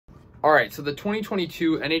All right, so the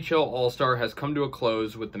 2022 NHL All-Star has come to a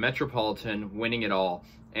close with the Metropolitan winning it all,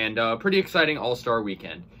 and a pretty exciting All-Star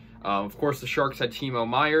weekend. Of course, the Sharks had Timo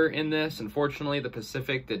Meier in this. Unfortunately, the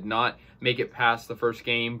Pacific did not make it past the first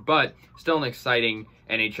game, but still an exciting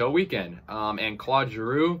NHL weekend. And Claude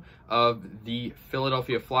Giroux of the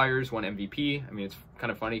Philadelphia Flyers won MVP. I mean, it's kind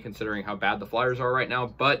of funny considering how bad the Flyers are right now,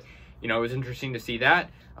 but you know, it was interesting to see that.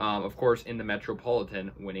 Of course, in the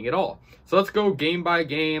Metropolitan winning it all. So let's go game by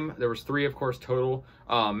game. There was 3, of course, total.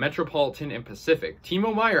 Metropolitan and Pacific.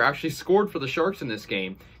 Timo Meier actually scored for the Sharks in this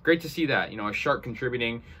game. Great to see that. You know, a Shark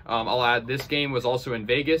contributing. I'll add this game was also in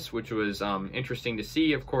Vegas, which was interesting to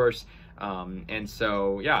see, of course. And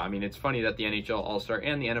so, yeah, I mean, it's funny that the NHL All-Star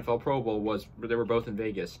and the NFL Pro Bowl they were both in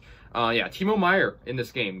Vegas. Yeah, Timo Meier in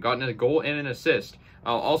this game got a goal and an assist.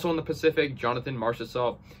 Also in the Pacific, Jonathan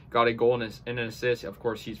Marchessault got a goal and an assist. Of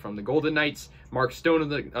course, he's from the Golden Knights. Mark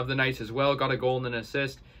Stone of the Knights as well got a goal and an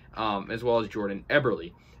assist, as well as Jordan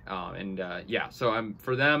Eberle. Yeah, so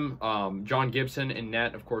for them, John Gibson in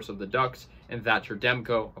net, of course, of the Ducks, and Thatcher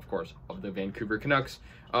Demko, of course, of the Vancouver Canucks.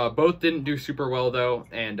 Both didn't do super well, though,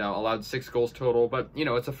 and allowed 6 goals total. But, you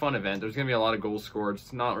know, it's a fun event. There's going to be a lot of goals scored.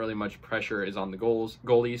 It's not really much pressure is on the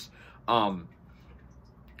goalies.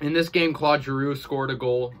 In this game, Claude Giroux scored a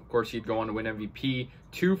goal. Of course, he'd go on to win MVP.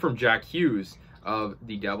 2 from Jack Hughes of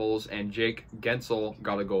the Devils, and Jake Gensel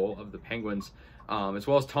got a goal of the Penguins, as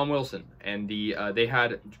well as Tom Wilson. And they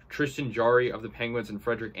had Tristan Jarry of the Penguins and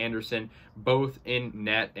Frederik Andersen both in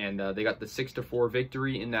net, and they got the 6-4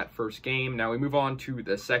 victory in that first game. Now we move on to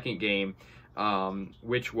the second game,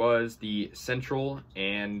 which was the Central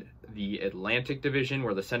and the Atlantic division,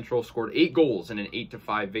 where the Central scored 8 goals in an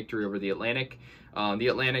 8-5 victory over the Atlantic. The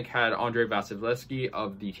Atlantic had Andrei Vasilevsky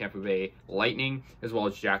of the Tampa Bay Lightning, as well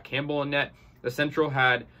as Jack Campbell in net. The Central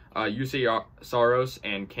had Jussi Saros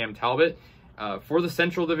and Cam Talbot. For the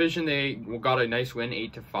Central Division, they got a nice win,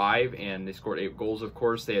 8-5, and they scored 8 goals, of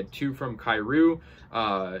course. They had 2 from Giroux.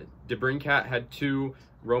 DeBrincat had 2.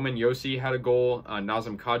 Roman Josi had a goal.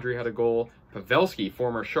 Nazem Kadri had a goal. Pavelski,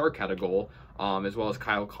 former Shark, had a goal, as well as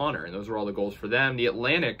Kyle Connor, and those were all the goals for them. The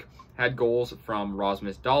Atlantic had goals from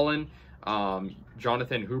Rasmus Dahlin,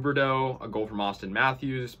 Jonathan Huberdeau, a goal from Austin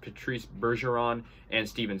Matthews, Patrice Bergeron, and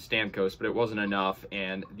Steven Stamkos, but it wasn't enough,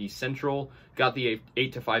 and the Central got the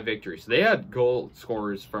 8-5 victory. So they had goal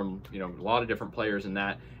scorers from, you know, a lot of different players in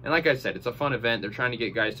that, and like I said, it's a fun event. They're trying to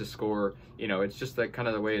get guys to score. You know, it's just that kind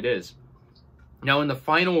of the way it is. Now in the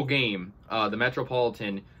final game, the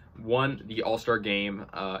Metropolitan won the All-Star game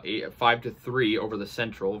 5-3 over the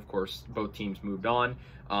Central. Of course, both teams moved on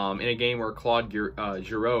in a game where Claude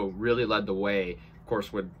Giroux really led the way. Of course,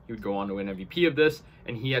 he would go on to win MVP of this,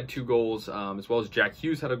 and he had 2 goals, as well as Jack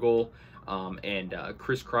Hughes had a goal, and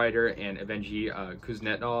Chris Kreider and Evgeny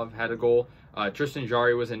Kuznetsov had a goal. Tristan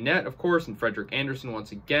Jarry was in net, of course, and Frederik Andersen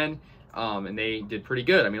once again, and they did pretty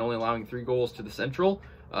good. I mean, only allowing 3 goals to the Central.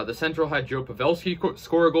 The Central had Joe Pavelski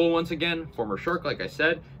score a goal once again, former Shark, like I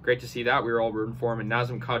said. Great to see that. We were all rooting for him. And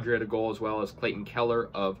Nazem Kadri had a goal, as well as Clayton Keller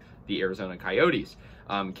of the Arizona Coyotes.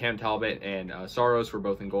 Cam Talbot and Saros were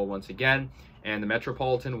both in goal once again. And the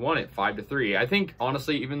Metropolitan won it 5-3. I think,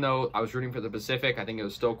 honestly, even though I was rooting for the Pacific, I think it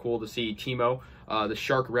was still cool to see Timo, the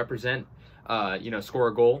Shark, represent, you know, score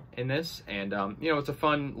a goal in this. And, you know, it's a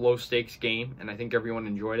fun, low-stakes game, and I think everyone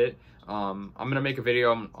enjoyed it. I'm going to make a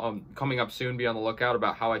video coming up soon. Be on the lookout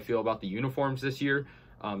about how I feel about the uniforms this year.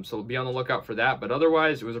 So be on the lookout for that. But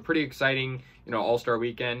otherwise, it was a pretty exciting, you know, All-Star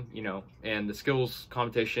weekend, you know, and the skills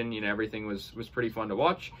competition, you know, everything was pretty fun to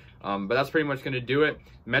watch. But that's pretty much going to do it.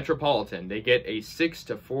 Metropolitan, they get a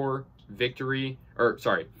 6-4 victory, or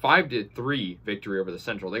sorry, 5-3 victory over the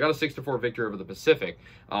Central. They got a 6-4 victory over the Pacific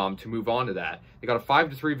to move on to that. They got a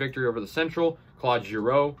 5-3 victory over the Central. Claude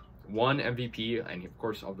Giroux won MVP, and of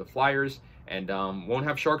course of the Flyers, and won't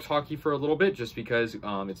have Sharks hockey for a little bit just because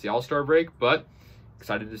it's the All-Star break, but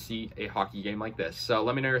excited to see a hockey game like this. So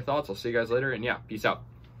let me know your thoughts. I'll see you guys later, and yeah, peace out.